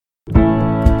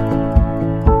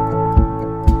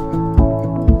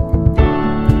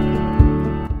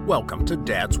Welcome to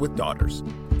Dads with Daughters.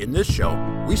 In this show,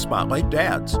 we spotlight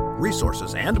dads,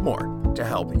 resources, and more to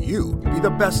help you be the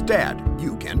best dad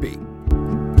you can be.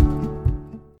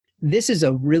 This is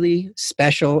a really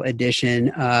special edition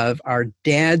of our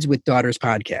Dads with Daughters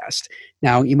podcast.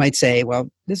 Now, you might say, well,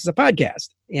 this is a podcast,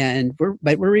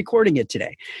 but we're recording it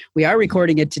today. We are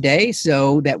recording it today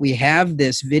so that we have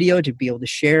this video to be able to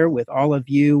share with all of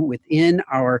you within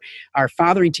our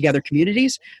Fathering Together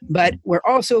communities. But we're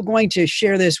also going to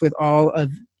share this with all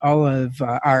of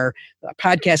our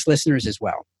podcast listeners as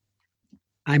well.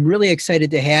 I'm really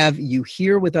excited to have you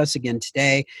here with us again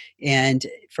today. And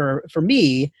for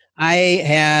me,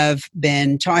 I've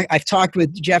talked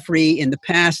with Jeffrey in the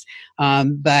past,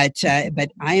 but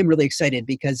I am really excited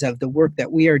because of the work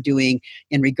that we are doing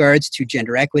in regards to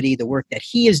gender equity, the work that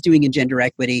he is doing in gender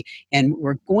equity, and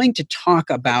we're going to talk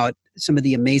about some of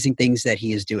the amazing things that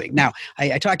he is doing. Now,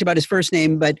 I talked about his first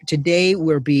name, but today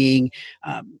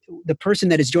the person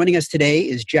that is joining us today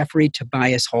is Jeffrey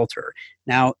Tobias Halter.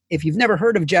 Now, if you've never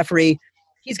heard of Jeffrey,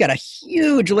 he's got a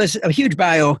huge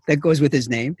bio that goes with his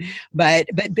name. But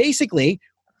basically,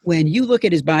 when you look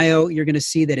at his bio, you're going to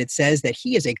see that it says that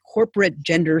he is a corporate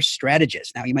gender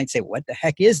strategist. Now, you might say, what the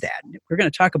heck is that? We're going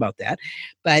to talk about that.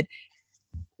 But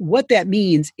what that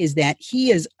means is that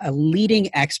he is a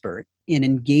leading expert in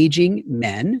engaging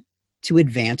men to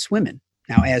advance women.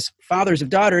 Now, as fathers of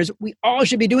daughters, we all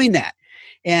should be doing that.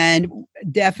 And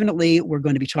definitely, we're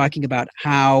going to be talking about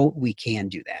how we can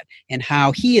do that and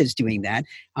how he is doing that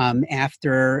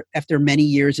after many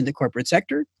years in the corporate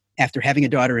sector, after having a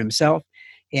daughter himself.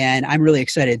 And I'm really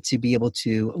excited to be able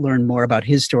to learn more about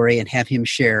his story and have him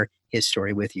share his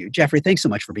story with you. Jeffrey, thanks so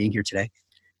much for being here today.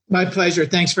 My pleasure.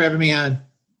 Thanks for having me on.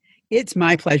 It's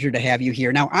my pleasure to have you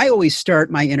here. Now, I always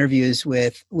start my interviews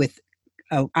with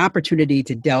an opportunity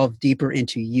to delve deeper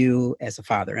into you as a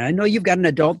father. And I know you've got an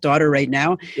adult daughter right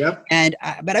now. Yep.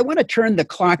 But I want to turn the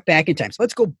clock back in time. So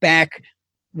let's go back.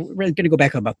 We're going to go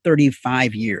back about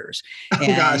 35 years. Oh,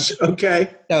 gosh. Okay.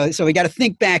 So we got to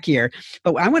think back here.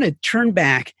 But I want to turn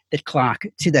back the clock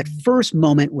to that first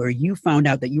moment where you found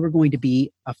out that you were going to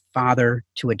be a father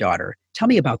to a daughter. Tell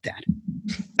me about that.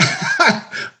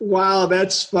 Wow,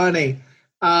 that's funny.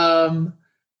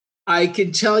 I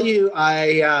can tell you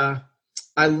I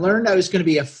learned I was going to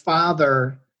be a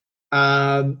father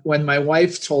when my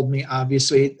wife told me,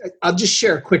 obviously. I'll just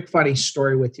share a quick funny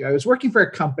story with you. I was working for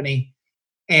a company,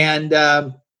 and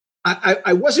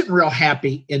I wasn't real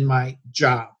happy in my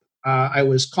job. I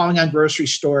was calling on grocery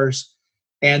stores,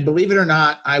 and believe it or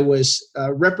not, I was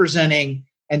representing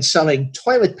and selling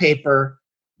toilet paper,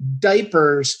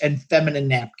 diapers, and feminine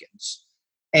napkins.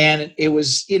 And it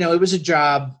was a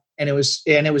job, and it was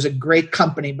a great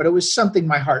company, but it was something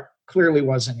my heart clearly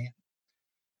wasn't in.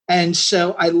 And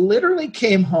so I literally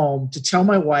came home to tell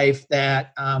my wife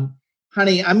that,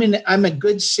 honey, I'm a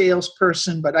good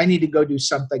salesperson, but I need to go do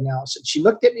something else. And she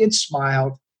looked at me and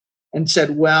smiled and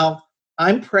said, well,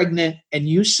 I'm pregnant and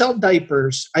you sell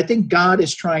diapers. I think God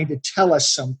is trying to tell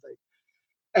us something.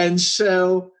 And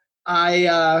so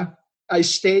I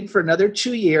stayed for another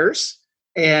 2 years.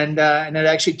 And it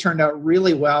actually turned out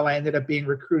really well. I ended up being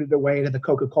recruited away to the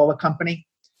Coca-Cola company,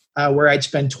 where I'd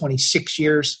spend 26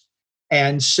 years.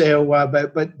 And so,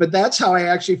 but that's how I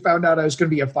actually found out I was going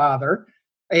to be a father.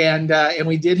 And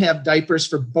we did have diapers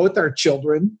for both our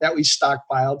children that we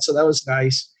stockpiled. So that was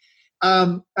nice.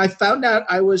 I found out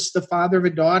I was the father of a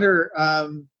daughter,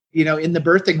 in the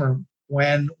birthing room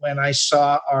when I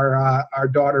saw our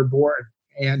daughter born.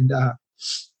 And,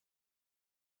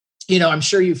 I'm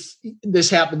sure this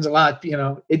happens a lot,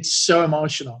 it's so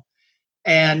emotional.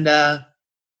 And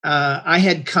I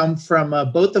had come from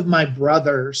both of my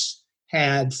brothers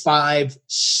had 5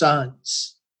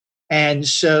 sons. And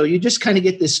so you just kind of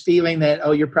get this feeling that,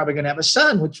 oh, you're probably going to have a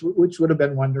son, which would have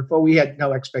been wonderful. We had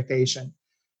no expectation.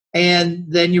 And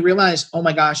then you realize, oh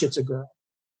my gosh, it's a girl.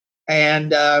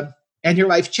 And your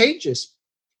life changes.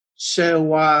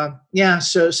 So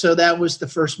so that was the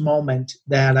first moment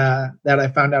that I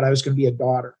found out I was going to be a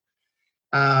daughter.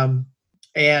 And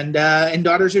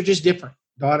daughters are just different.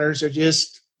 Daughters are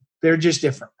they're just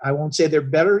different. I won't say they're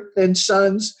better than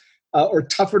sons or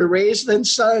tougher to raise than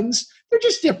sons. They're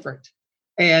just different.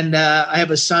 And I have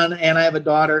a son and I have a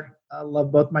daughter. I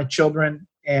love both my children,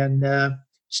 and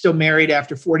still married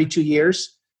after 42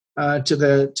 years to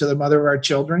the mother of our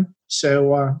children.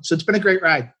 So it's been a great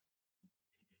ride.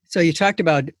 So you talked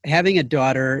about having a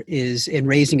daughter and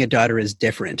raising a daughter is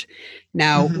different.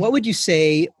 Now, What would you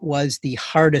say was the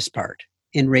hardest part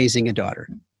in raising a daughter?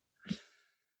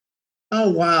 Oh,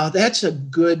 wow. That's a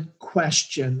good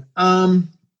question.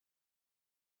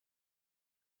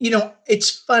 It's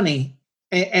funny.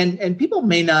 and people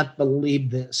may not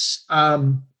believe this,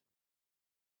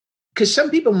 because some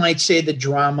people might say the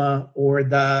drama or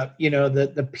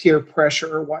the peer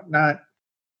pressure or whatnot.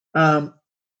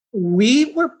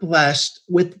 We were blessed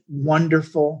with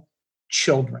wonderful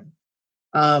children.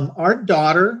 Our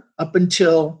daughter, up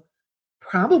until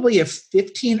probably a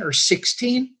 15 or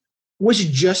 16, was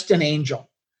just an angel.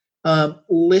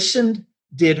 Listened,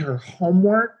 did her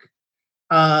homework.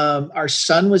 Our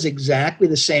son was exactly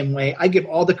the same way. I give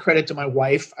all the credit to my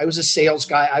wife. I was a sales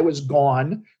guy. I was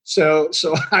gone. So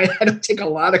I don't take a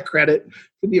lot of credit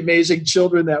for the amazing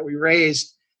children that we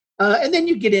raised. And then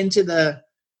you get into the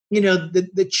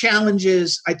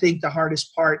challenges. I think the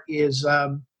hardest part is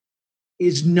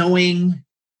knowing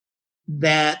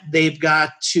that they've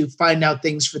got to find out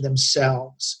things for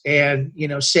themselves. And,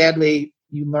 sadly,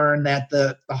 you learn that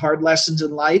the hard lessons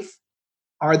in life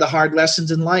are the hard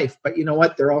lessons in life. But you know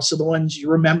what? They're also the ones you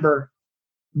remember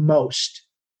most.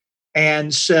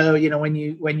 And so, when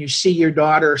you see your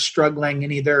daughter struggling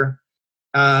in either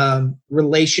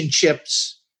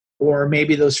relationships or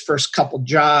maybe those first couple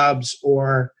jobs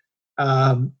or,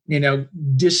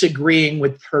 disagreeing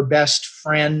with her best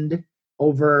friend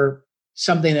over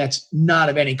something that's not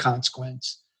of any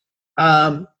consequence.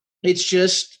 It's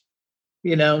just,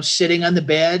 sitting on the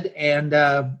bed and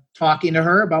talking to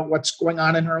her about what's going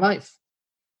on in her life.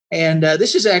 And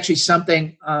this is actually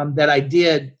something that I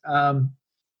did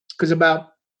because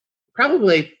about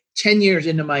probably 10 years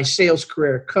into my sales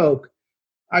career at Coke,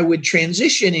 I would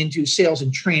transition into sales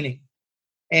and training.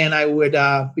 And I would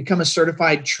become a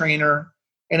certified trainer.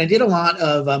 And I did a lot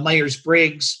of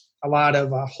Myers-Briggs, a lot of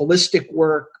holistic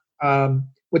work,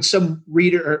 what some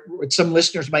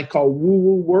listeners might call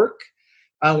woo-woo work,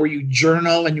 where you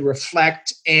journal and you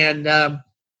reflect. And I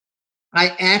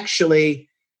actually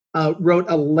wrote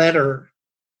a letter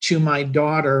to my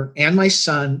daughter and my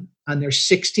son on their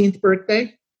 16th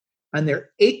birthday, on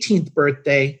their 18th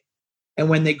birthday, and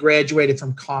when they graduated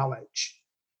from college.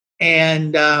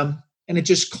 And it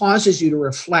just causes you to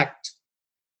reflect.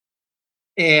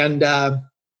 And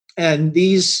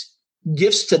these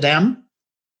gifts to them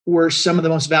were some of the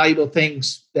most valuable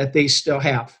things that they still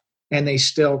have and they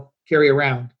still carry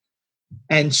around.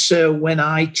 And so when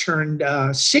I turned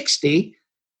 60,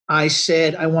 I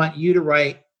said, I want you to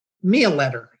write me a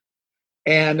letter.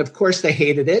 And of course they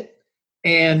hated it.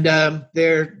 And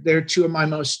they're two of my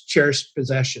most cherished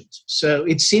possessions. So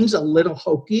it seems a little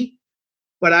hokey,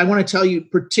 but I want to tell you,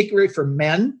 particularly for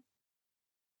men,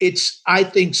 it's, I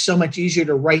think, so much easier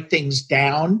to write things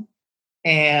down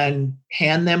and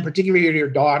hand them, particularly to your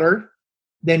daughter,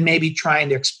 than maybe trying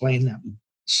to explain them.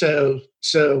 So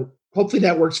hopefully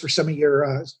that works for some of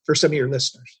your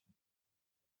listeners.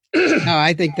 No,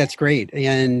 I think that's great,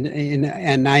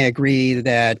 and I agree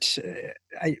that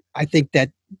I think that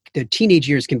the teenage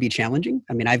years can be challenging.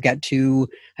 I mean, I've got a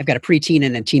preteen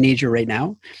and a teenager right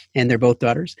now, and they're both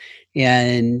daughters,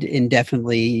 and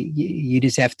definitely you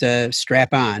just have to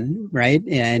strap on, right,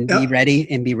 and be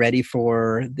ready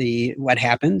for what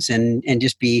happens, and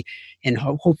just be, and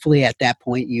hopefully at that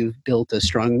point you've built a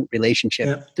strong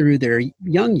relationship through their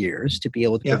young years to be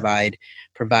able to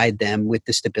provide them with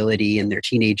the stability in their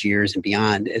teenage years and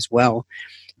beyond as well.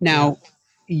 Now,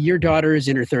 your daughter is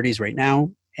in her 30s right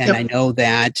now. And I know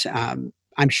that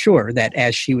I'm sure that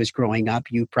as she was growing up,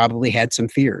 you probably had some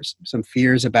fears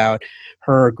about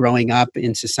her growing up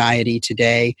in society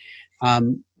today.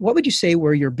 What would you say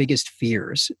were your biggest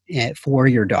fears for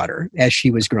your daughter as she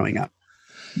was growing up?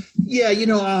 Yeah,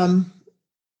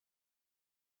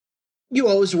 you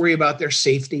always worry about their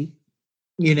safety.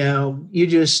 You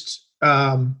just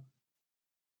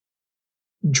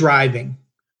driving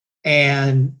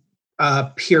and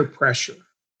peer pressure.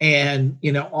 And,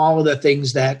 all of the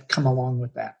things that come along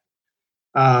with that.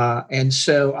 And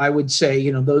so I would say,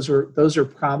 those are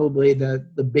probably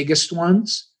the biggest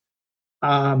ones.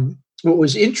 What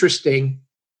was interesting,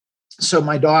 so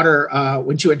my daughter,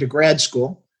 when she went to grad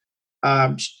school,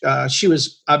 she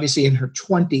was obviously in her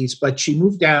 20s, but she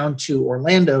moved down to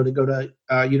Orlando to go to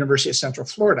University of Central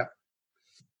Florida.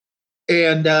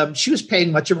 And she was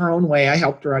paying much of her own way. I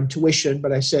helped her on tuition,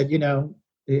 but I said,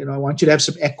 I want you to have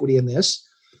some equity in this.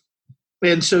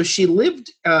 And so she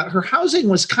lived, her housing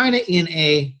was kind of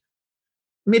in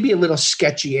maybe a little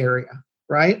sketchy area,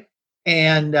 right?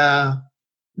 And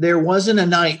there wasn't a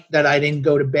night that I didn't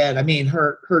go to bed. I mean,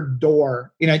 her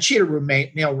door, she had a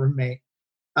male roommate.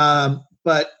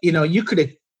 But, you could have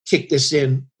kicked this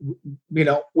in,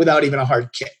 without even a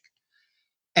hard kick.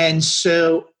 And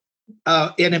so,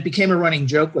 and it became a running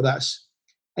joke with us.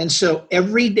 And so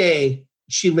every day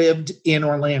she lived in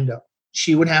Orlando,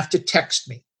 she would have to text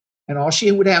me. And all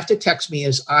she would have to text me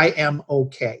is, I am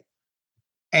okay.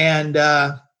 And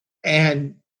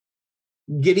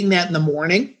getting that in the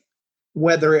morning,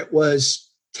 whether it was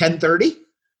 10:30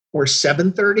 or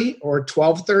 7:30 or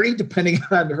 12:30, depending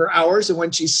on her hours and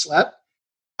when she slept,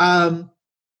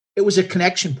 it was a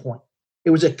connection point. It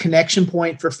was a connection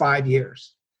point for 5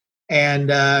 years. And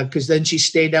because then she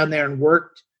stayed down there and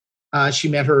worked. She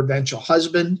met her eventual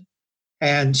husband.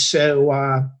 And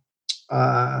so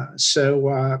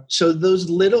those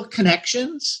little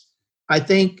connections, I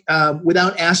think,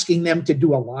 without asking them to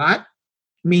do a lot,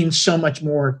 means so much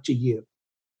more to you.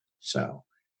 So,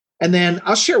 and then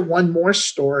I'll share one more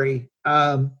story,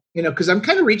 because I'm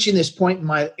kind of reaching this point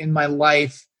in my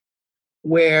life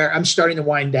where I'm starting to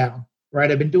wind down,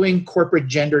 right? I've been doing corporate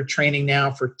gender training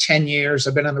now for 10 years.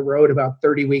 I've been on the road about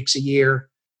 30 weeks a year.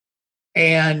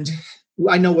 And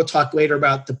I know we'll talk later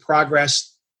about the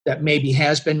progress that maybe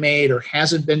has been made or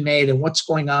hasn't been made and what's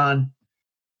going on.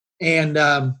 And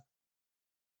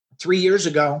 3 years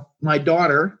ago, my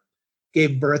daughter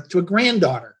gave birth to a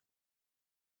granddaughter.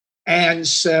 And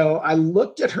so I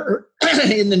looked at her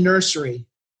in the nursery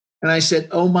and I said,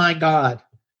 oh my God,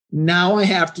 now I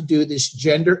have to do this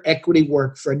gender equity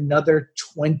work for another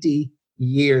 20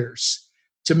 years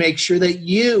to make sure that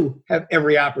you have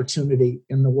every opportunity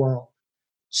in the world.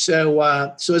 So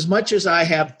as much as I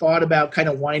have thought about kind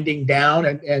of winding down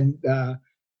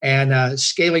and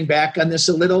scaling back on this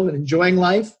a little and enjoying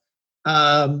life,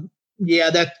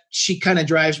 that she kind of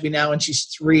drives me now, and she's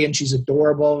 3 and she's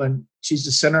adorable and she's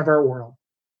the center of our world.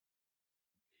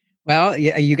 Well,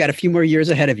 yeah, you got a few more years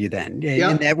ahead of you then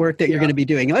in that work that you're going to be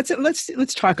doing.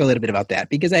 Let's talk a little bit about that,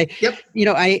 because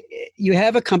you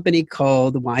have a company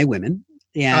called Why Women.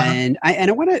 And I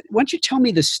want you to tell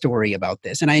me the story about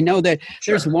this. And I know that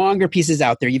there's longer pieces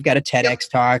out there. You've got a TEDx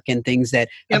talk and things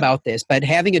about this, but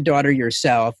having a daughter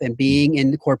yourself and being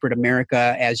in corporate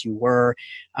America as you were,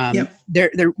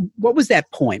 what was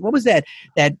that point? What was that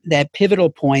pivotal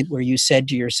point where you said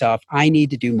to yourself, I need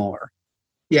to do more?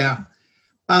 Yeah.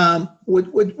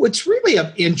 What's really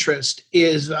of interest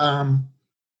is I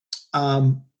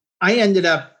ended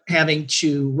up having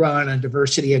to run a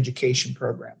diversity education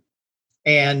program.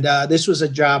 And this was a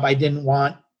job I didn't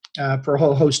want for a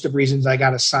whole host of reasons. I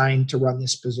got assigned to run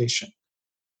this position.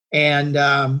 And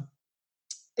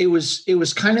it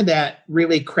was kind of that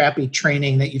really crappy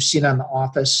training that you've seen on The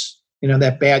Office,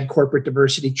 that bad corporate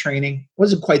diversity training. It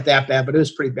wasn't quite that bad, but it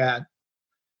was pretty bad.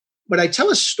 But I tell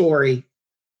a story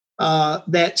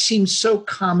that seems so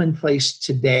commonplace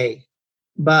today,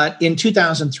 but in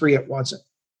 2003 it wasn't.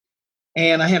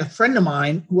 And I had a friend of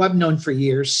mine who I've known for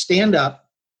years stand up,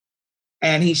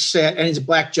 and he said, and he's a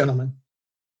Black gentleman,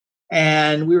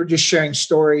 and we were just sharing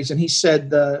stories, and he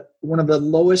said one of the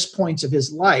lowest points of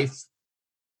his life,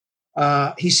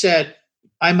 he said,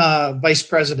 I'm a vice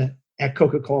president at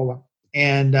Coca-Cola,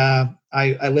 and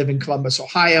I live in Columbus,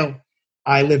 Ohio.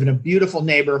 I live in a beautiful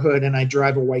neighborhood, and I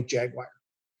drive a white Jaguar.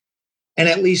 And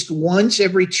at least once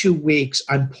every 2 weeks,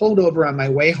 I'm pulled over on my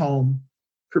way home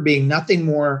for being nothing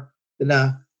more than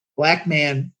a Black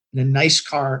man in a nice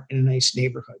car in a nice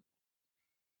neighborhood.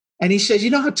 And he says, you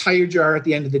know how tired you are at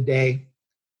the end of the day?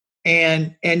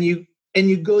 And you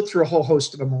go through a whole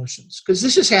host of emotions, because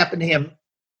this has happened to him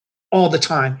all the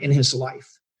time in his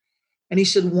life. And he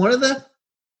said one of the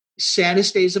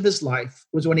saddest days of his life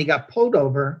was when he got pulled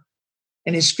over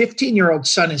and his 15-year-old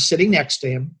son is sitting next to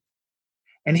him.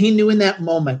 And he knew in that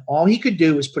moment, all he could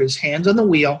do was put his hands on the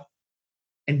wheel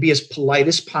and be as polite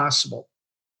as possible,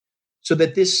 so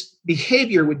that this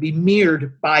behavior would be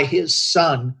mirrored by his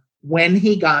son when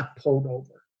he got pulled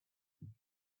over.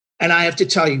 And I have to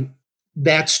tell you,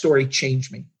 that story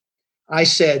changed me. I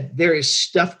said, there is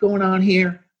stuff going on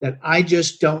here that I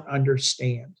just don't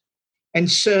understand.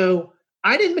 And so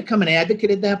I didn't become an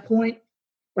advocate at that point,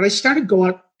 but I started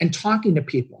going and talking to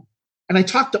people. And I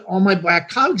talked to all my Black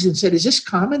colleagues and said, is this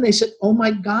common? They said, oh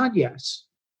my God, yes.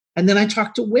 And then I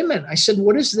talked to women. I said,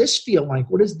 what does this feel like?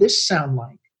 What does this sound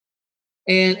like?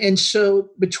 And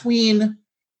so between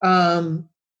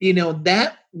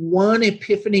that one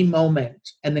epiphany moment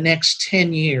and the next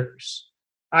 10 years,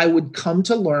 I would come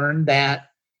to learn that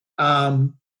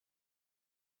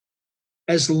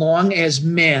as long as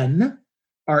men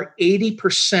are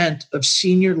 80% of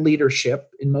senior leadership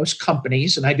in most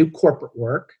companies, and I do corporate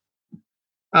work,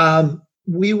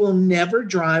 we will never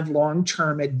drive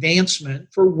long-term advancement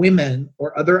for women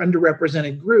or other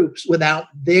underrepresented groups without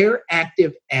their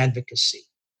active advocacy.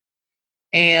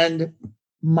 And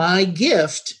my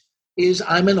gift is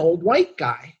I'm an old white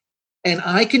guy, and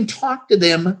I can talk to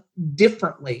them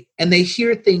differently, and they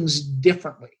hear things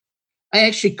differently. I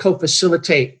actually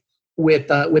co-facilitate with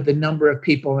a number of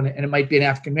people, and it might be an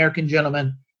African American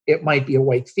gentleman, it might be a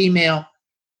white female,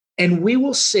 and we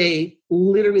will say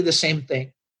literally the same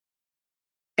thing.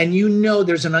 And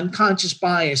there's an unconscious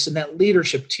bias in that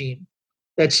leadership team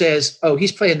that says, "Oh,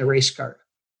 he's playing the race card.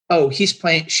 Oh, she's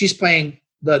playing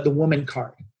the woman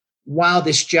card. Wow,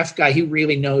 this Jeff guy, he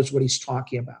really knows what he's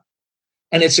talking about."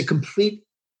 And it's a complete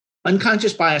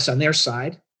unconscious bias on their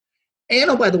side. And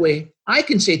oh, by the way, I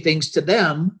can say things to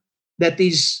them that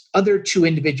these other two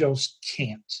individuals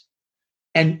can't.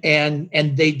 And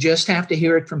they just have to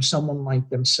hear it from someone like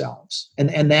themselves.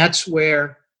 And that's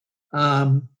where,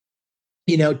 10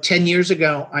 years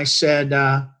ago, I said,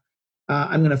 I'm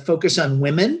going to focus on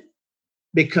women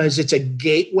because it's a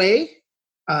gateway.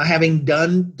 Having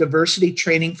done diversity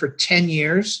training for 10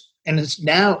 years, and it's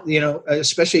now,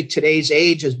 especially today's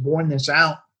age has borne this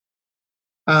out.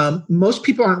 Most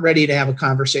people aren't ready to have a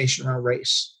conversation around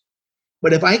race.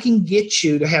 But if I can get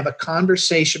you to have a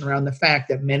conversation around the fact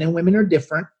that men and women are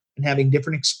different and having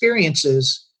different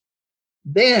experiences,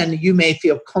 then you may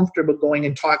feel comfortable going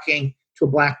and talking to a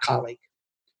Black colleague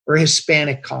or a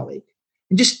Hispanic colleague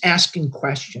and just asking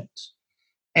questions.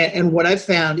 And what I've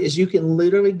found is you can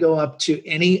literally go up to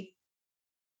any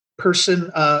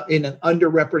person in an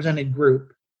underrepresented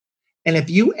group, and if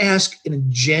you ask in a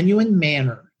genuine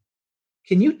manner,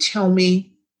 "Can you tell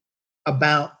me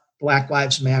about Black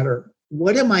Lives Matter?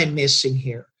 What am I missing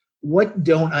here? What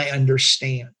don't I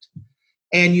understand?"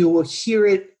 And you will hear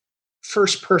it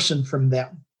first person from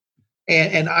them.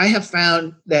 And I have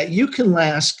found that you can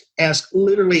ask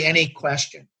literally any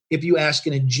question. If you ask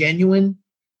in a genuine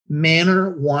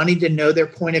manner, wanting to know their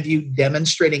point of view,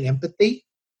 demonstrating empathy.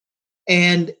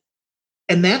 And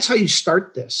that's how you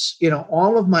start this.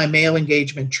 All of my male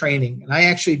engagement training, and I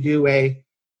actually do a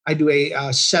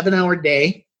 7-hour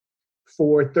day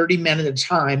for 30 minutes at a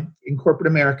time in corporate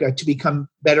America to become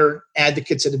better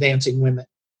advocates at advancing women.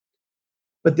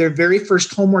 But their very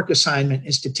first homework assignment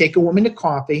is to take a woman to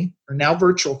coffee, or now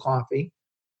virtual coffee,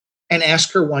 and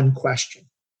ask her one question.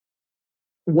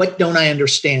 What don't I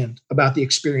understand about the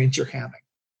experience you're having?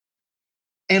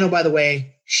 And oh, by the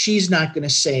way, she's not going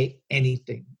to say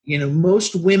anything.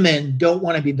 Most women don't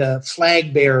want to be the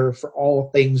flag bearer for all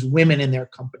things women in their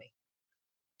company.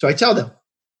 So I tell them,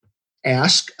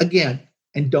 ask again,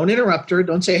 and don't interrupt her.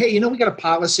 Don't say, "Hey, we got a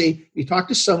policy. You talk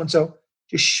to so-and-so."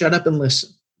 Just shut up and listen.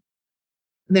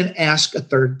 And then ask a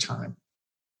third time.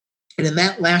 And in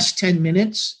that last 10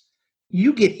 minutes,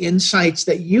 you get insights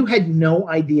that you had no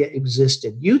idea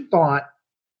existed. You thought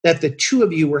that the two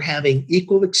of you were having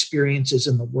equal experiences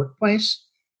in the workplace,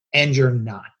 and you're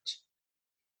not.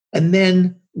 And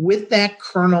then with that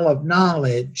kernel of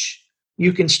knowledge,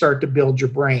 you can start to build your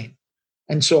brain.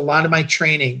 And so a lot of my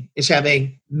training is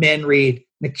having men read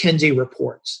McKinsey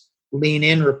reports, Lean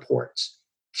In reports,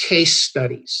 case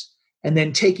studies, and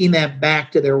then taking that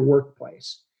back to their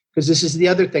workplace. Because this is the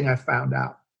other thing I found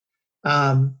out.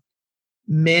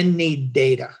 Men need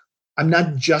data. I'm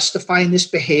not justifying this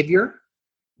behavior,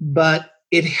 but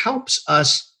it helps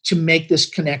us to make this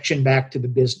connection back to the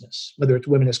business, whether it's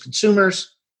women as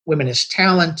consumers, women as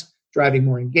talent, driving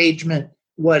more engagement,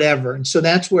 whatever. And so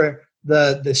that's where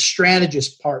the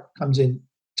strategist part comes in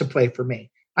to play for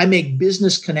me. I make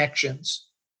business connections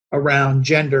around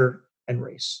gender and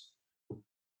race.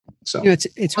 So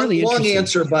it's really long interesting.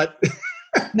 answer, but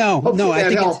no,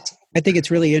 I think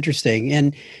it's really interesting.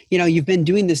 And, you've been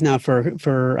doing this now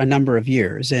for a number of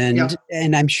years, and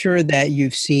I'm sure that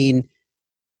you've seen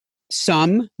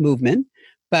some movement,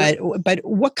 but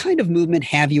what kind of movement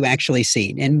have you actually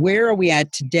seen, and where are we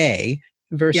at today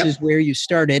versus where you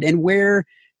started, and where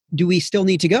do we still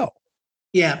need to go?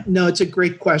 Yeah, no, it's a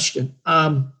great question.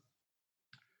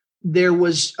 There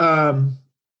was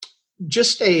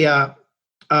just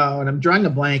and I'm drawing a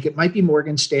blank, it might be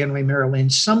Morgan Stanley, Merrill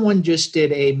Lynch. Someone just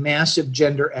did a massive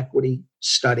gender equity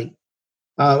study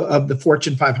of the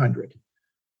Fortune 500.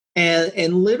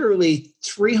 And literally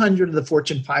 300 of the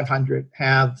Fortune 500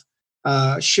 have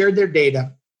shared their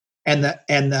data and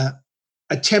the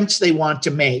attempts they want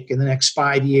to make in the next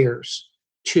 5 years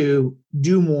to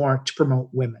do more to promote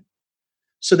women.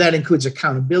 So that includes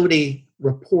accountability,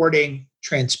 reporting,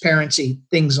 transparency,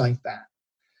 things like that.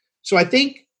 So I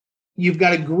think you've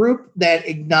got a group that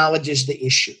acknowledges the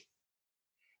issue.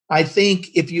 I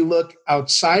think if you look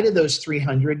outside of those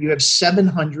 300, you have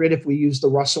 700, if we use the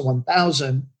Russell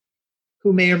 1000,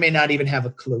 who may or may not even have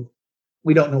a clue.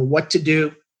 We don't know what to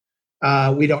do.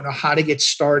 We don't know how to get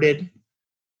started.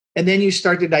 And then you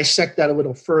start to dissect that a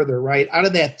little further, right? Out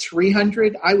of that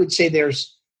 300, I would say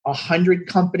there's 100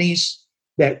 companies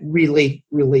that really,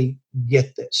 really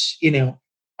get this.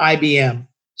 IBM,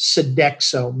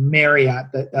 Sodexo,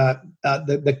 Marriott,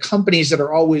 the companies that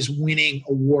are always winning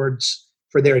awards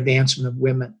for their advancement of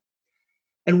women.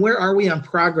 And where are we on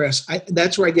progress?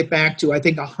 That's where I get back to, I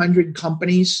think 100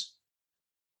 companies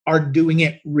are doing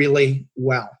it really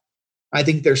well. I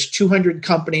think there's 200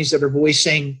 companies that are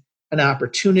voicing an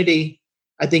opportunity.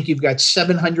 I think you've got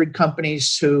 700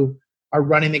 companies who are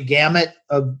running the gamut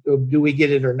of do we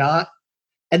get it or not?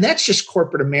 And that's just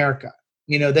corporate America.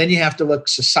 Then you have to look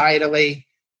societally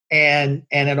and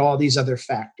at all these other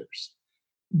factors.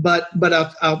 But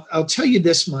I'll tell you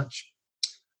this much.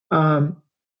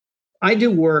 I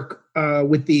do work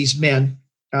with these men,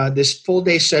 this full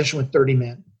day session with 30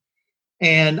 men.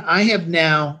 And I have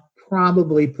now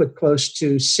probably put close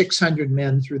to 600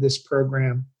 men through this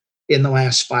program in the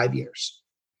last 5 years.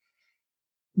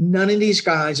 None of these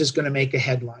guys is going to make a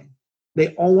headline. They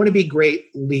all want to be great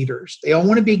leaders. They all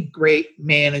want to be great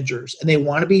managers, and they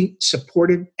want to be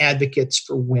supportive advocates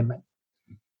for women.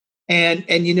 And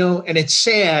it's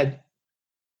sad,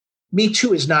 Me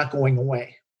Too is not going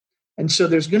away. And so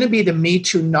there's going to be the Me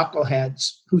Too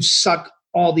knuckleheads who suck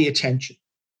all the attention.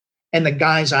 And the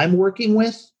guys I'm working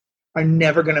with are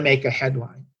never going to make a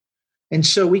headline. And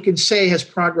so we can say, has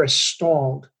progress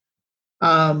stalled?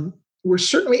 We're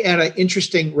certainly at an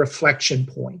interesting reflection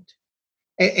point.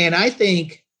 And I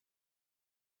think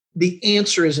the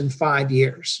answer is in 5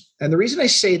 years. And the reason I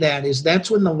say that is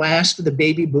that's when the last of the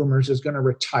baby boomers is going to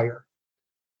retire.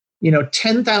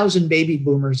 10,000 baby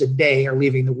boomers a day are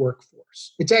leaving the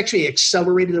workforce. It's actually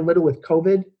accelerated a little with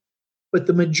COVID, but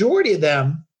the majority of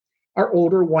them are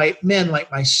older white men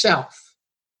like myself.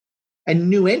 And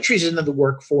new entries into the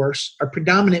workforce are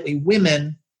predominantly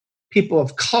women, people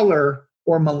of color,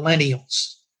 or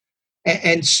millennials.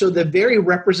 And so the very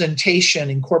representation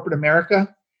in corporate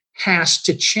America has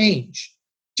to change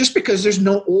just because there's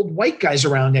no old white guys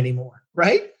around anymore,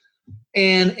 right?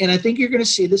 And I think you're going to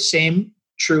see the same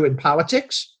true in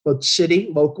politics, both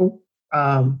city, local,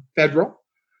 federal.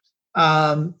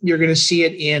 You're going to see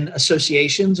it in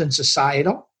associations and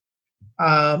societal.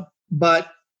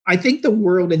 But I think the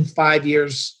world in 5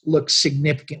 years looks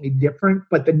significantly different.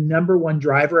 But the number one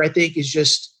driver, I think, is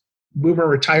just boomer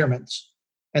retirements.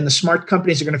 And the smart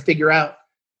companies are going to figure out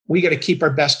we got to keep our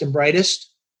best and brightest,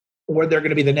 or they're going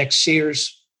to be the next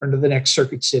Sears or the next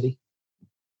Circuit City.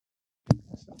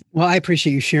 Well, I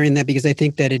appreciate you sharing that because I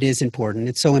think that it is important.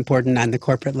 It's so important on the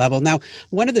corporate level. Now,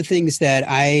 one of the things that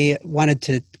I wanted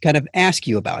to kind of ask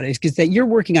you about is because that you're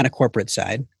working on a corporate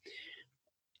side,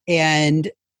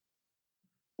 and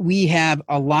we have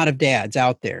a lot of dads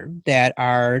out there that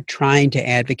are trying to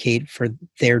advocate for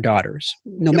their daughters,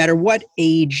 no matter what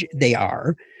age they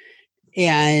are.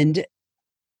 And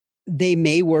they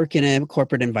may work in a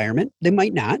corporate environment. They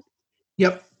might not.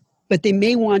 Yep. But they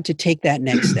may want to take that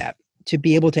next step to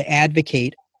be able to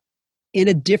advocate in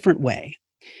a different way.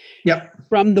 Yep.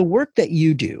 From the work that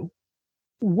you do,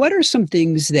 what are some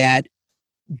things that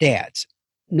dads,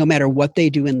 no matter what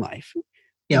they do in life,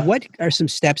 what are some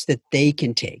steps that they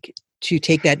can take to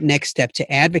take that next step to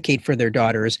advocate for their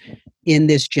daughters in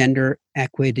this gender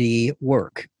equity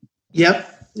work?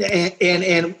 Yep.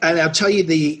 And I'll tell you,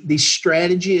 the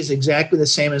strategy is exactly the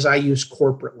same as I use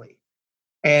corporately.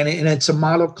 And it's a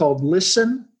model called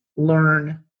listen,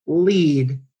 learn,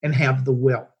 lead, and have the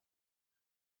will.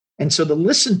 And so the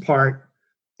listen part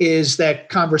is that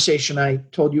conversation I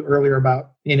told you earlier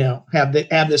about, have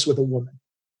this with a woman.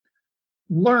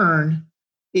 Learn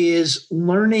is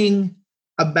learning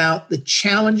about the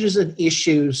challenges and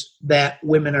issues that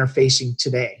women are facing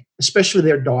today, especially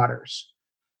their daughters.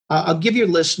 I'll give your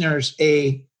listeners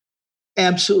a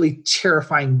absolutely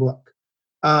terrifying book.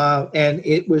 And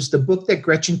it was the book that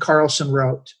Gretchen Carlson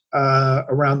wrote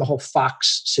around the whole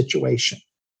Fox situation.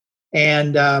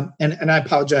 And I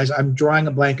apologize, I'm drawing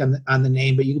a blank on the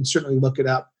name, but you can certainly look it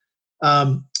up.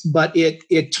 But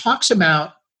it talks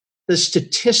about the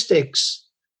statistics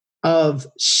of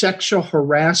sexual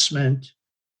harassment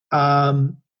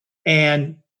and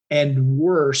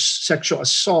worse, sexual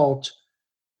assault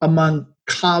among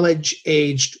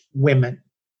college-aged women.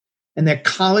 And that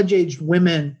college-aged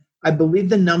women, I believe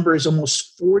the number is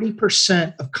almost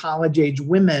 40% of college-age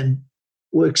women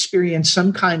will experience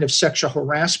some kind of sexual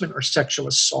harassment or sexual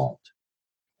assault.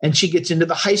 And she gets into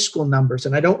the high school numbers,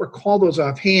 and I don't recall those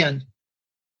offhand.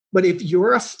 But if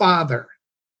you're a father,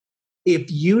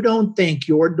 if you don't think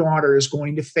your daughter is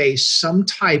going to face some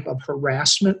type of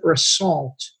harassment or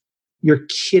assault, you're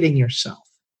kidding yourself.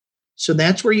 So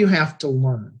that's where you have to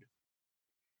learn.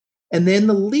 And then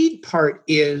the lead part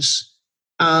is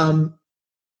talking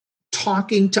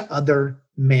to other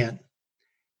men.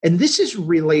 And this is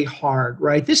really hard,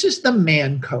 right? This is the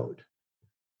man code.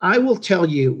 I will tell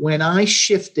you, when I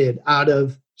shifted out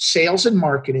of sales and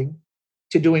marketing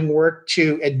to doing work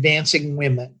to advancing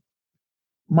women,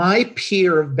 my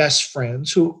peer of best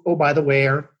friends, who, oh, by the way,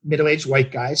 are middle-aged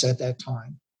white guys at that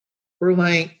time, were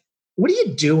like, what are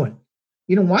you doing?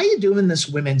 Why are you doing this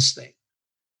women's thing?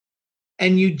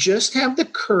 And you just have the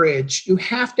courage, you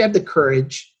have to have the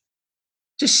courage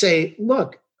to say,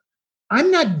 look,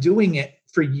 I'm not doing it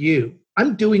for you.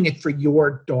 I'm doing it for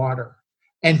your daughter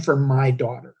and for my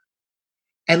daughter.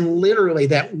 And literally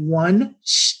that one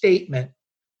statement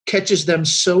catches them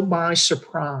so by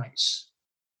surprise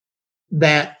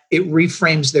that it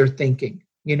reframes their thinking.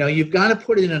 You've got to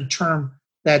put it in a term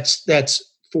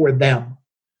that's for them.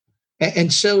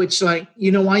 And so it's like,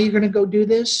 why you're going to go do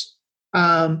this?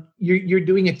 You're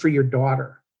doing it for your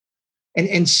daughter.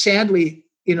 And sadly,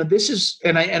 this is,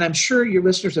 and I'm sure your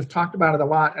listeners have talked about it a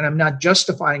lot, and I'm not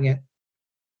justifying it,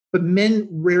 but men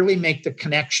rarely make the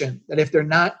connection that if they're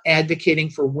not advocating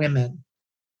for women,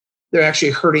 they're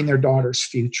actually hurting their daughter's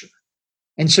future.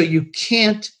 And so you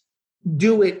can't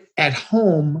do it at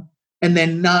home and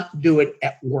then not do it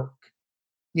at work.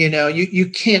 You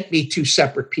can't be two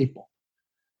separate people.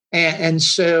 And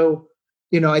so,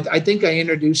 I think I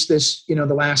introduced this, the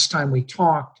last time we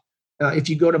talked. If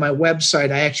you go to my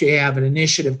website, I actually have an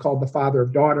initiative called the Father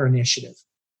of Daughter Initiative.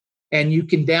 And you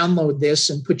can download this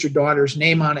and put your daughter's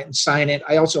name on it and sign it.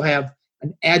 I also have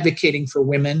an advocating for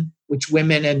women, which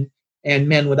women and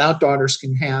men without daughters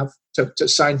can have to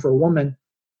sign for a woman.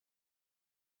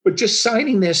 But just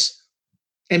signing this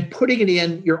and putting it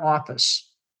in your office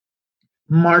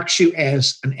marks you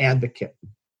as an advocate.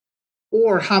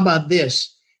 Or how about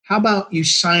this? How about you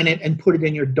sign it and put it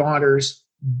in your daughter's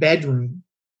bedroom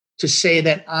to say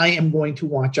that I am going to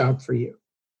watch out for you?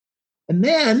 And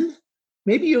then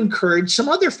maybe you encourage some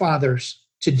other fathers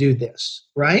to do this,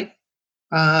 right?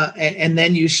 And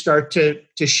then you start to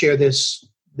share this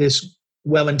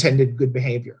well-intended good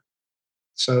behavior.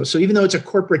 So even though it's a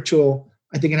corporate tool,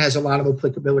 I think it has a lot of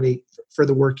applicability for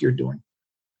the work you're doing.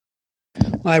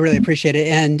 Well, I really appreciate it.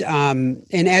 And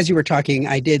as you were talking,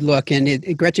 I did look,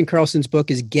 and Gretchen Carlson's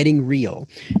book is Getting Real.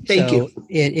 Thank you.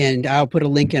 And I'll put a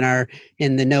link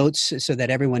in the notes so that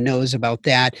everyone knows about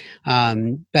that.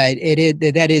 But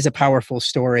that is a powerful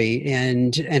story,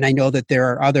 and I know that there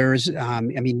are others.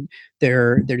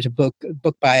 There's a book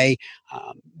by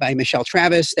Michelle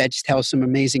Travis that just tells some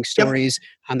amazing stories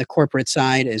on the corporate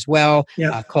side as well,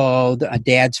 called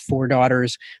Dad's Four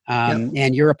Daughters,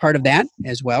 and you're a part of that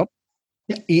as well.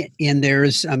 And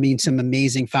there's, some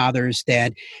amazing fathers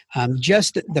that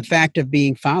just the fact of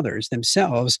being fathers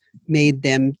themselves made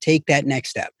them take that next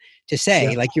step to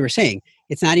say, like you were saying,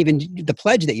 it's not even the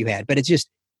pledge that you had, but it's just,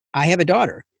 I have a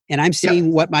daughter and I'm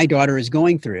seeing what my daughter is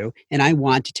going through and I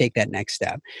want to take that next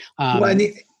step. And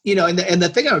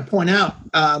the thing I would point out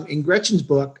in Gretchen's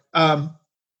book,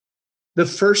 the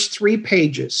first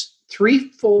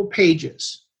 3 full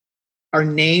pages are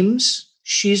names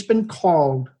she's been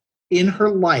called in her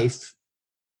life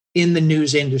in the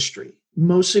news industry,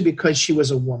 mostly because she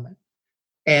was a woman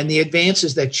and the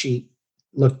advances that she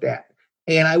looked at.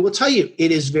 And I will tell you,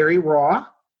 it is very raw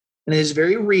and it is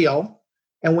very real.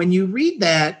 And when you read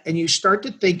that and you start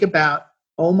to think about,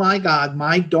 oh my God,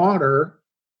 my daughter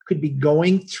could be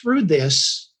going through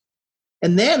this.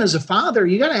 And then as a father,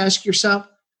 you got to ask yourself,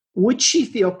 would she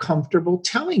feel comfortable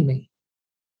telling me?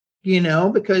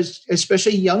 Because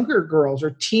especially younger girls or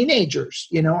teenagers,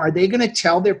 are they going to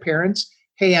tell their parents,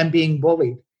 hey, I'm being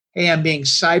bullied. Hey, I'm being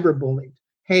cyberbullied.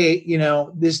 Hey,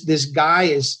 this guy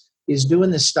is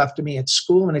doing this stuff to me at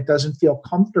school and it doesn't feel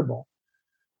comfortable.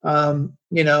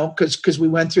 Because we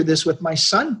went through this with my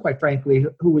son, quite frankly,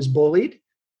 who was bullied.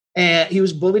 And he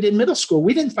was bullied in middle school.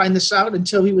 We didn't find this out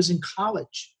until he was in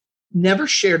college. Never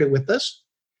shared it with us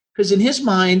because in his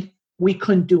mind, we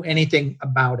couldn't do anything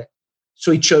about it.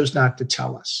 So he chose not to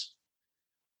tell us.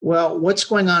 Well, what's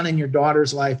going on in your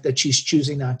daughter's life that she's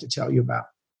choosing not to tell you about?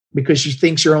 Because she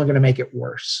thinks you're only going to make it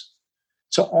worse.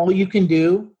 So all you can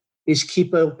do is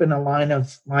keep open a line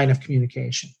of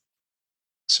communication.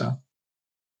 So,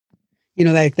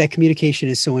 that communication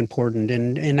is so important,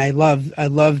 and I love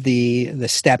the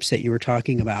steps that you were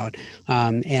talking about,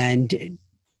 and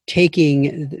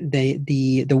taking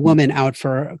the woman out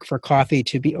for coffee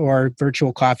or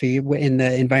virtual coffee in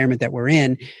the environment that we're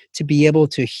in to be able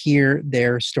to hear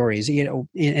their stories.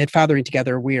 At Fathering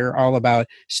Together, we're all about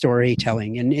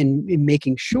storytelling and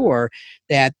making sure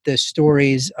that the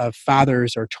stories of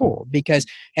fathers are told. Because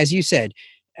as you said,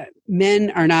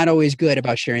 men are not always good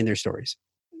about sharing their stories.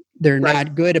 They're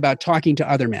not good about talking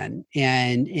to other men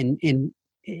and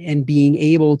being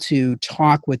able to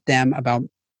talk with them about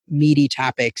meaty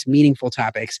topics, meaningful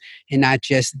topics, and not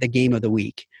just the game of the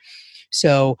week.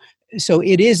 So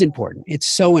it is important. It's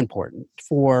so important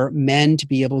for men to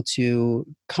be able to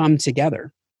come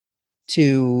together,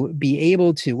 to be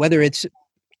able to, whether it's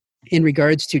in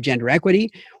regards to gender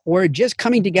equity or just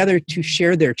coming together to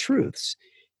share their truths.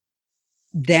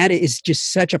 That is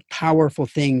just such a powerful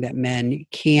thing that men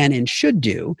can and should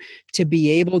do, to be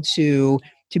able to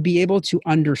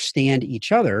understand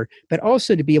each other, but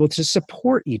also to be able to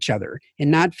support each other and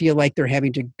not feel like they're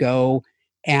having to go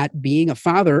at being a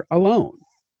father alone.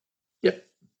 Yep.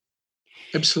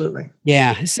 Absolutely.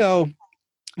 Yeah. So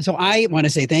I want to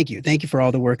say thank you. Thank you for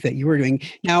all the work that you were doing.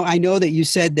 Now, I know that you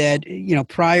said that,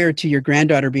 prior to your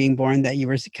granddaughter being born, that you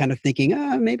were kind of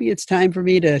thinking, maybe it's time for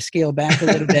me to scale back a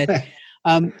little bit.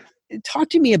 Talk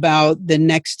to me about the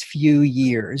next few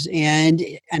years. And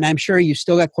I'm sure you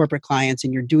still got corporate clients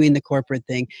and you're doing the corporate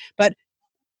thing. But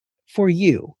for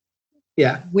you,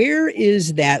 yeah, where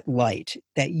is that light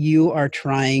that you are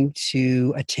trying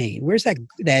to attain? Where's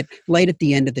that light at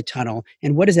the end of the tunnel?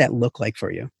 And what does that look like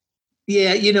for you?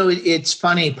 Yeah, it's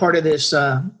funny. Part of this,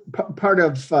 a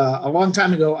long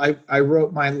time ago, I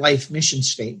wrote my life mission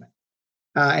statement,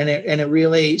 and it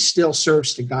really still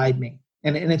serves to guide me.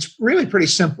 And it's really pretty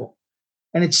simple.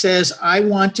 And it says, I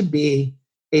want to be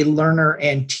a learner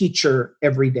and teacher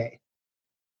every day.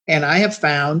 And I have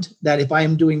found that if I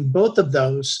am doing both of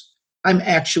those, I'm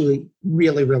actually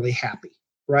really, really happy.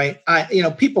 Right?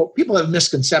 People have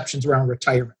misconceptions around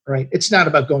retirement. Right? It's not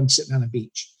about going sitting on a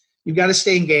beach. You've got to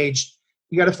stay engaged.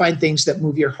 You got to find things that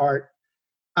move your heart.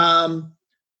 I'll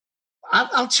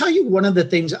tell you one of the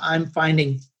things I'm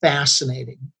finding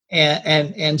fascinating,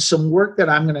 and some work that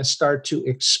I'm going to start to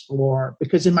explore,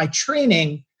 because in my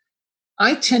training,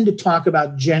 I tend to talk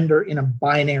about gender in a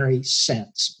binary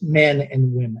sense, men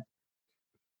and women.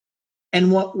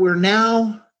 And what we're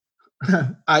now,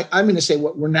 I'm going to say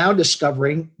what we're now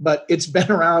discovering, but it's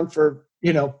been around for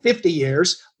 50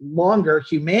 years, longer,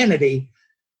 humanity,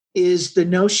 is the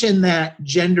notion that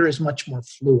gender is much more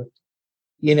fluid,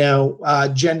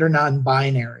 gender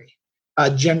non-binary,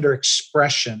 gender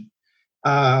expression.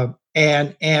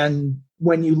 And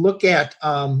when you look at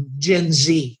Gen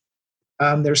Z,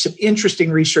 there's some interesting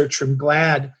research from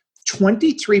GLAAD,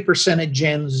 23% of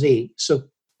Gen Z, so,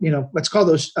 let's call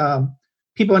those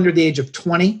people under the age of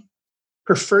 20,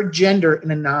 preferred gender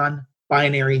in a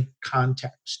non-binary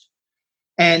context.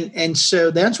 And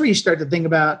so that's where you start to think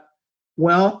about,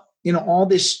 well, all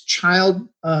this child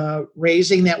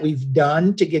raising that we've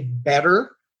done to get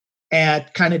better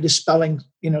at kind of dispelling,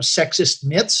 sexist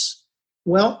myths.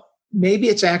 Well, maybe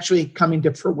it's actually coming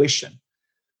to fruition.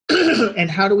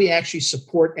 And how do we actually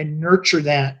support and nurture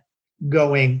that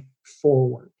going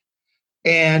forward?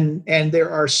 And there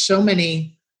are so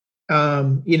many,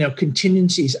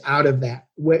 contingencies out of that.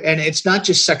 And it's not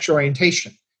just sexual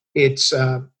orientation. It's,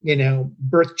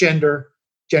 birth gender,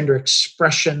 gender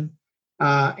expression.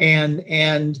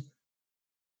 And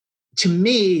to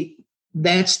me,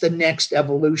 that's the next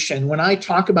evolution. When I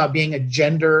talk about being a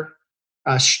gender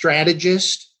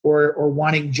strategist or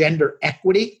wanting gender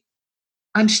equity,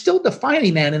 I'm still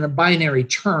defining that in a binary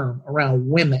term around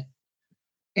women.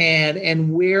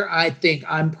 And where I think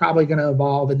I'm probably going to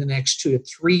evolve in the next 2 to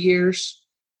 3 years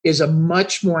is a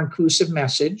much more inclusive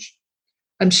message.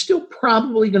 I'm still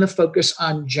probably going to focus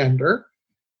on gender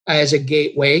as a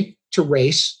gateway to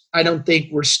race. I don't think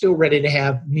we're still ready to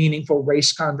have meaningful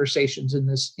race conversations in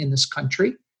this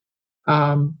country.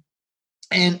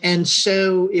 And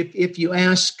so if you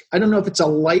ask, I don't know if it's a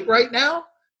light right now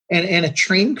and a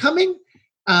train coming,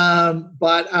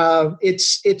 but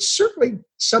it's certainly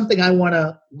something I want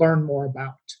to learn more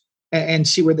about and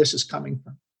see where this is coming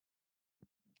from.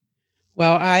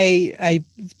 Well, I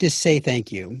just say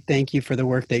thank you. Thank you for the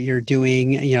work that you're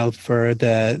doing, for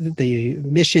the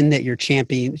mission that you're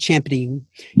championing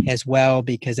as well,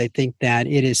 because I think that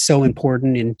it is so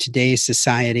important in today's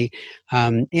society.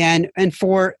 And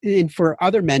for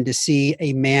other men to see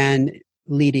a man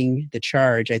leading the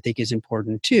charge, I think is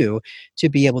important too, to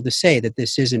be able to say that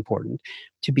this is important,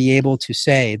 to be able to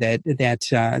say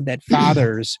that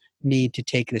fathers need to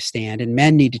take the stand and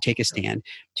men need to take a stand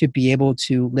to be able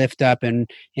to lift up and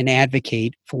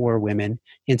advocate for women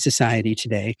in society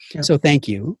today. Yeah. So thank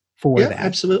you for that.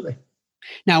 Absolutely.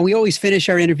 Now, we always finish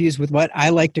our interviews with what I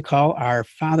like to call our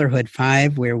Fatherhood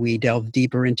 5, where we delve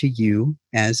deeper into you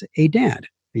as a dad.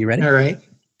 Are you ready? All right.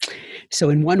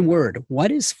 So in one word, what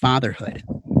is fatherhood?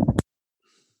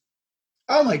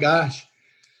 Oh my gosh.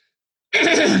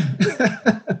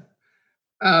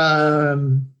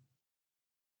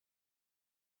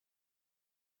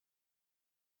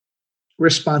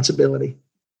 Responsibility.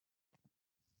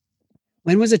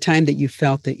 When was a time that you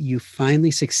felt that you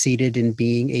finally succeeded in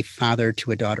being a father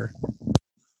to a daughter?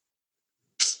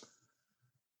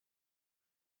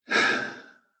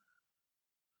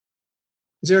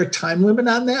 Is there a time limit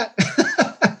on that?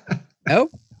 Oh,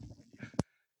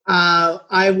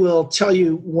 I will tell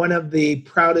you one of the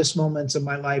proudest moments of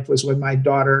my life was when my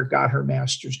daughter got her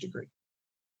master's degree.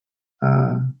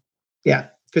 Yeah,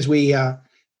 because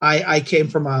I came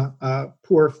from a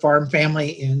poor farm family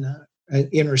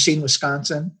in Racine,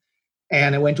 Wisconsin,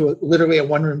 and I went to literally a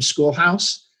one-room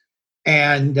schoolhouse.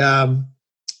 And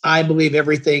I believe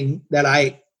everything that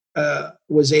I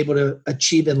was able to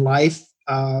achieve in life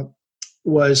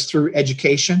was through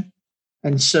education.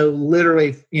 And so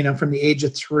literally, from the age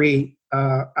of 3,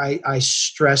 I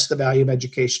stress the value of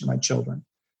education to my children.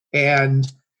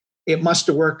 And it must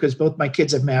have worked because both my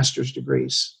kids have master's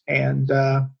degrees. And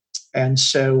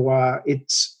so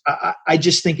I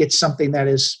just think it's something that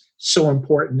is so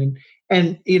important.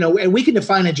 And we can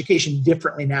define education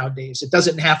differently nowadays. It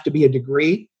doesn't have to be a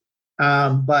degree.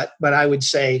 But I would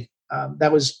say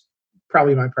that was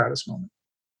probably my proudest moment.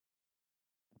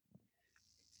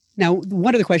 now,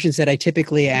 one of the questions that I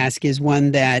typically ask is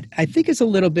one that I think is a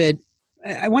little bit,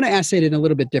 I want to ask it in a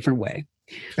little bit different way.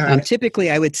 All right.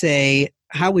 Typically, I would say,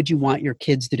 how would you want your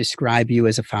kids to describe you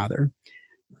as a father?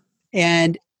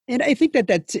 And I think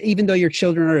that's, even though your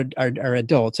children are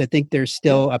adults, I think there's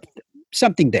still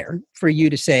something there for you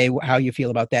to say how you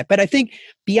feel about that. But I think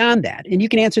beyond that, and you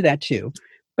can answer that too,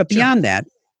 but beyond that,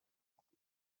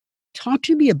 talk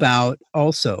to me about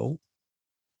also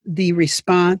the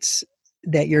response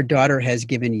that your daughter has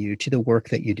given you to the work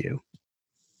that you do.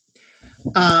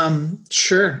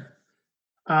 Sure.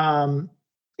 And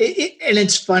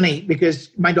it's funny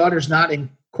because my daughter's not in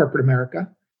corporate America.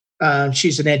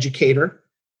 She's an educator.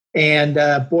 And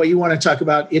boy, you want to talk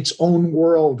about its own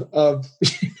world of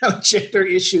gender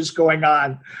issues going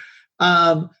on.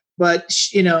 But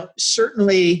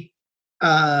certainly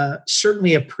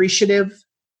appreciative.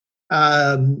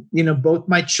 Both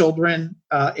my children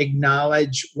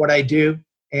acknowledge what I do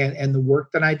and the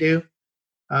work that I do.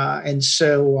 And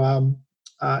so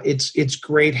it's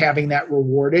great having that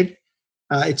rewarded.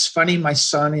 It's funny, my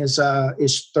son is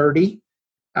 30,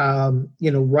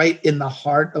 right in the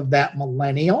heart of that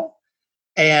millennial.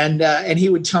 And he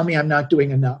would tell me I'm not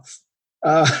doing enough.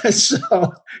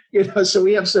 So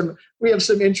we have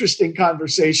some interesting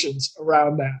conversations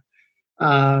around that.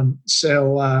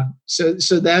 So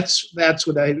that's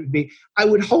what I would be. I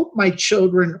would hope my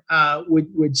children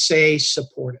would say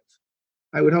supportive.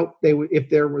 I would hope they would, if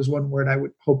there was one word, I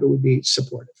would hope it would be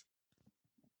supportive.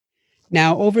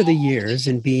 Now, over the years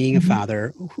and being a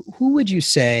father, who would you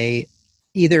say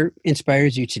either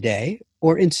inspires you today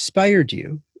or inspired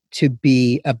you to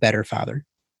be a better father?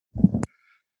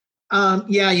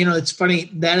 It's funny.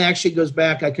 That actually goes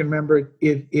back. I can remember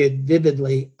it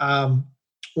vividly.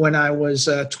 When I was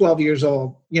 12 years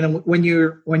old, when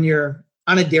you're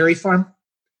on a dairy farm,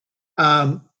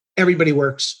 everybody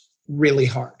works really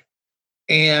hard.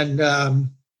 And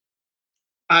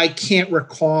I can't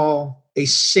recall a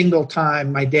single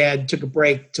time my dad took a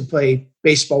break to play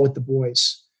baseball with the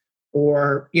boys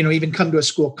or, even come to a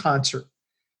school concert.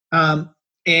 And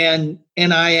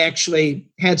I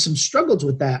actually had some struggles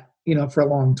with that, for a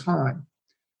long time.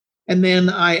 And then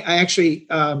I actually,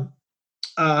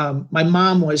 my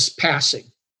mom was passing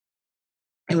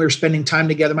and we were spending time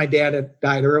together. My dad had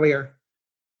died earlier.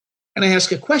 And I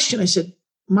asked a question. I said,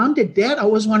 Mom, did Dad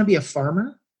always want to be a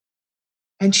farmer?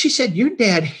 And she said, your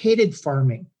dad hated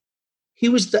farming. He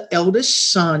was the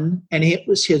eldest son and it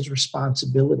was his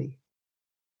responsibility.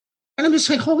 And I'm just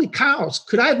like, holy cows,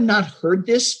 could I have not heard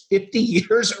this 50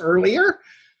 years earlier?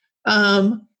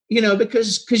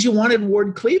 Because you wanted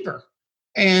Ward Cleaver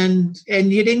and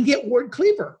you didn't get Ward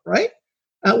Cleaver, right?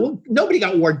 Nobody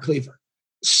got Ward Cleaver.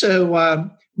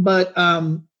 So,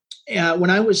 when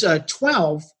I was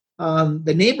 12,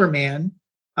 the neighbor man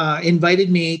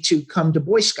invited me to come to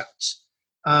Boy Scouts.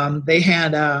 They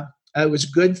had, it was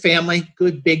a good family,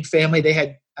 good big family. They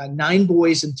had 9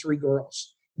 boys and 3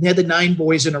 girls. And they had the 9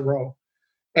 boys in a row.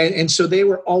 And so they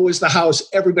were always the house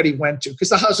everybody went to because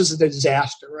the house was a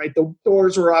disaster, right? The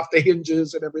doors were off the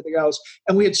hinges and everything else.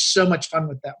 And we had so much fun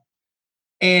with them.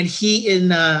 And he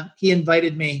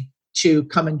invited me to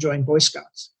come and join Boy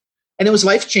Scouts. And it was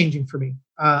life-changing for me.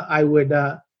 I would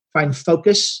find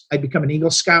focus. I'd become an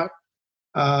Eagle Scout.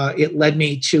 It led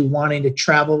me to wanting to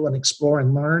travel and explore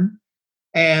and learn.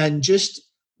 And just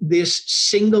this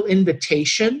single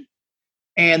invitation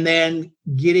and then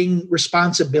getting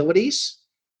responsibilities.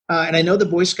 And I know the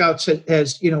Boy Scouts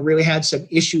has really had some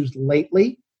issues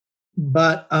lately.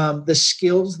 but the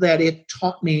skills that it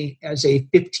taught me as a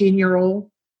 15-year-old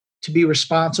to be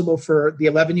responsible for the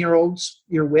 11-year-olds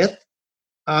you're with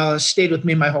stayed with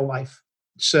me my whole life.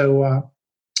 So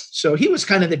he was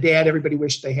kind of the dad everybody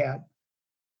wished they had,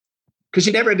 because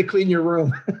you never had to clean your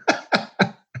room.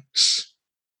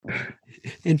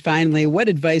 And finally, what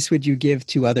advice would you give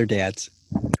to other dads?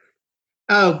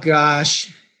 Oh,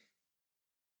 gosh.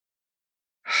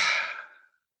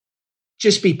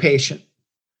 Just be patient.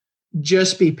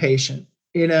 Just be patient.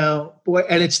 Boy,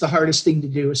 and it's the hardest thing to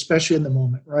do, especially in the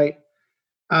moment, right?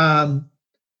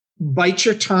 Bite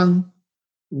your tongue,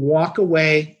 walk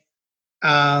away,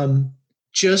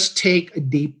 just take a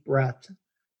deep breath.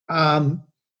 I'm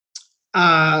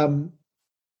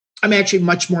actually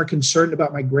much more concerned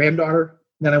about my granddaughter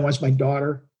than I was my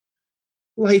daughter.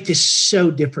 Life is so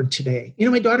different today.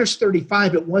 My daughter's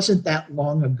 35. It wasn't that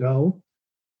long ago.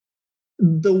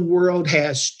 The world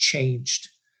has changed.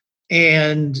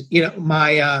 And,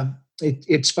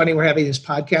 it's funny we're having this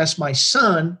podcast. My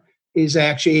son is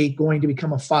actually going to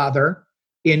become a father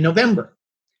in November.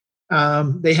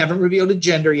 They haven't revealed a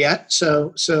gender yet,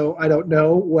 so I don't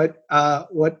know what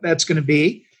that's going to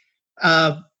be,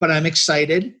 but I'm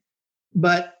excited.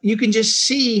 But you can just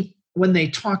see when they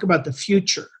talk about the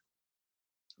future,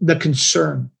 the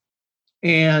concern.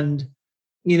 And,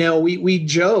 we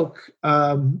joke,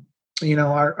 our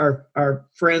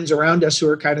friends around us who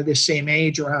are kind of the same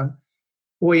age around,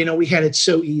 boy, we had it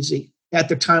so easy. At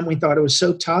the time, we thought it was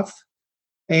so tough.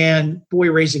 And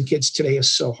boy, raising kids today is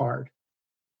so hard.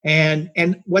 And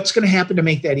what's going to happen to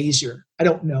make that easier? I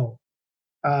don't know.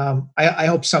 I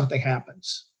hope something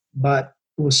happens, but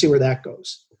we'll see where that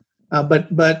goes. But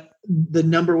the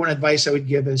number one advice I would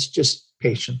give is just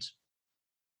patience.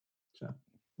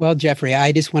 Well, Jeffrey,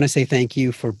 I just want to say thank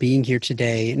you for being here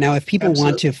today. Now, if people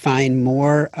want to find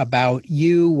more about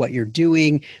you, what you're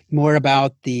doing, more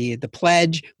about the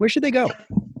pledge, where should they go?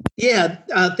 Yeah,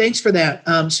 thanks for that.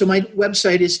 So my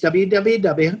website is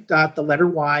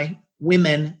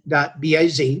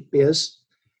www.women.biz.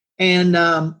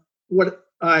 And what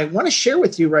I want to share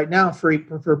with you right now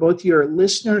for both your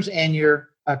listeners and your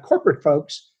corporate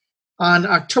folks, on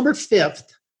October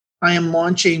 5th, I am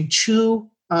launching 2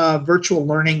 virtual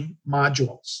learning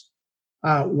modules.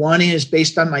 One is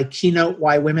based on my keynote,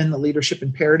 Why Women, the Leadership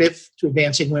Imperative to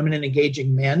Advancing Women and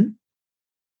Engaging Men.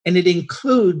 And it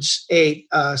includes a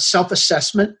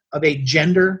self-assessment of a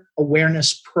gender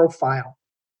awareness profile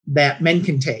that men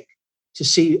can take to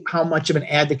see how much of an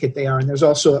advocate they are. And there's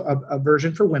also a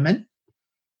version for women.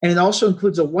 And it also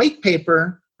includes a white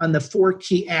paper on the 4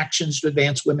 key actions to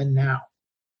advance women now.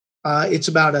 It's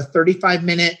about a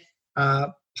 35-minute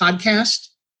podcast.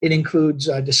 It includes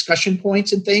discussion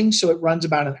points and things, so it runs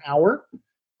about an hour.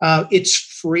 It's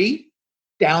free.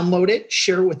 Download it,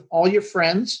 share it with all your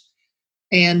friends.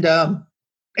 And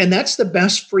that's the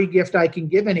best free gift I can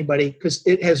give anybody, because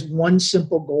it has one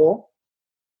simple goal.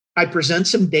 I present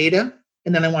some data,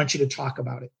 and then I want you to talk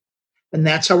about it. And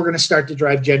that's how we're going to start to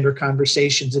drive gender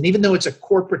conversations. And even though it's a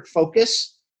corporate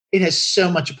focus, it has so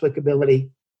much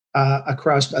applicability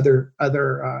across other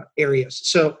areas.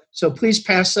 So please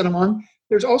pass that along.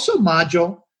 There's also a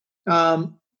module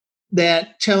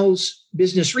that tells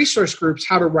business resource groups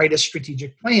how to write a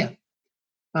strategic plan.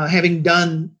 Having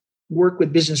done work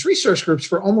with business resource groups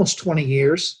for almost 20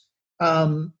 years,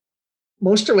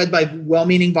 most are led by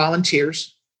well-meaning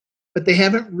volunteers, but they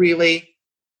haven't really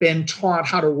been taught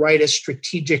how to write a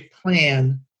strategic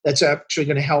plan that's actually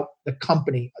going to help the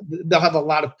company. They'll have a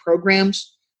lot of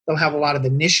programs. They'll have a lot of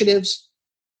initiatives.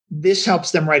 This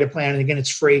helps them write a plan. And again, it's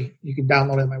free. You can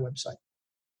download it on my website.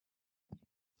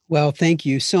 Well, thank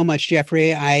you so much,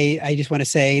 Jeffrey. I just want to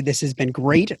say this has been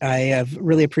great. I have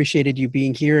really appreciated you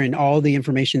being here and all the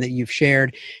information that you've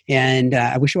shared. And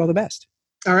I wish you all the best.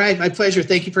 All right. My pleasure.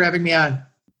 Thank you for having me on.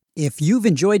 If you've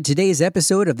enjoyed today's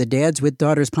episode of the Dads with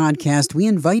Daughters podcast, we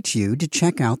invite you to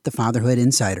check out the Fatherhood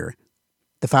Insider.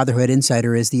 The Fatherhood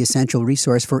Insider is the essential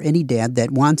resource for any dad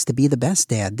that wants to be the best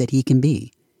dad that he can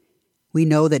be. We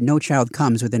know that no child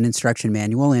comes with an instruction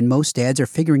manual, and most dads are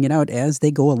figuring it out as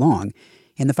they go along.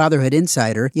 And the Fatherhood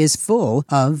Insider is full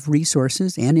of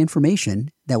resources and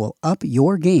information that will up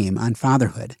your game on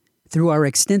fatherhood. Through our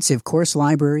extensive course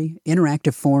library,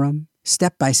 interactive forum,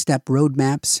 step-by-step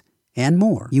roadmaps, and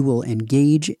more, you will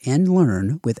engage and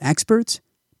learn with experts,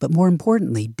 but more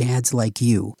importantly, dads like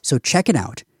you. So check it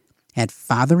out at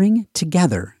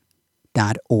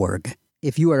fatheringtogether.org.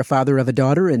 If you are a father of a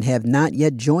daughter and have not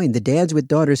yet joined the Dads with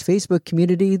Daughters Facebook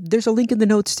community, there's a link in the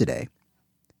notes today.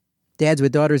 Dads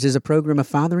with Daughters is a program of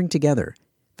Fathering Together.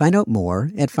 Find out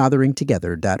more at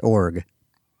fatheringtogether.org.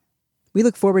 We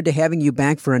look forward to having you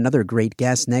back for another great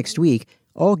guest next week,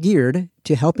 all geared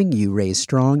to helping you raise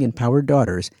strong, empowered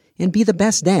daughters and be the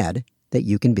best dad that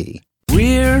you can be.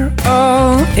 We're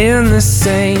all in the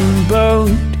same boat,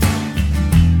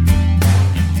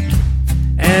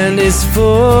 and it's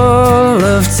full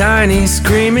of tiny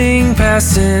screaming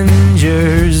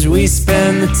passengers. We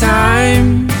spend the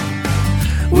time,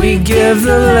 we give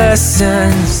the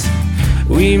lessons,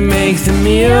 we make the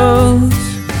meals,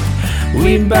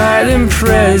 we buy them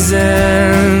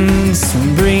presents.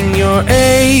 Bring your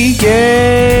A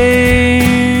game,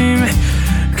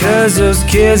 'cause those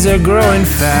kids are growing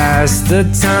fast. The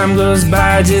time goes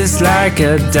by just like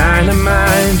a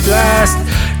dynamite blast.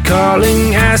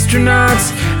 Calling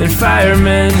astronauts and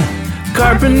firemen,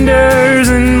 carpenters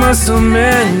and muscle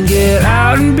men. Get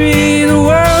out and be the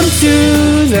world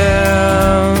to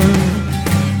them.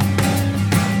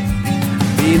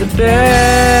 Be the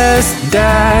best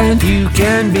dad you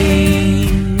can be.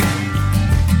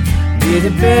 Be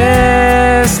the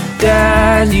best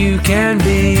dad you can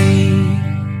be.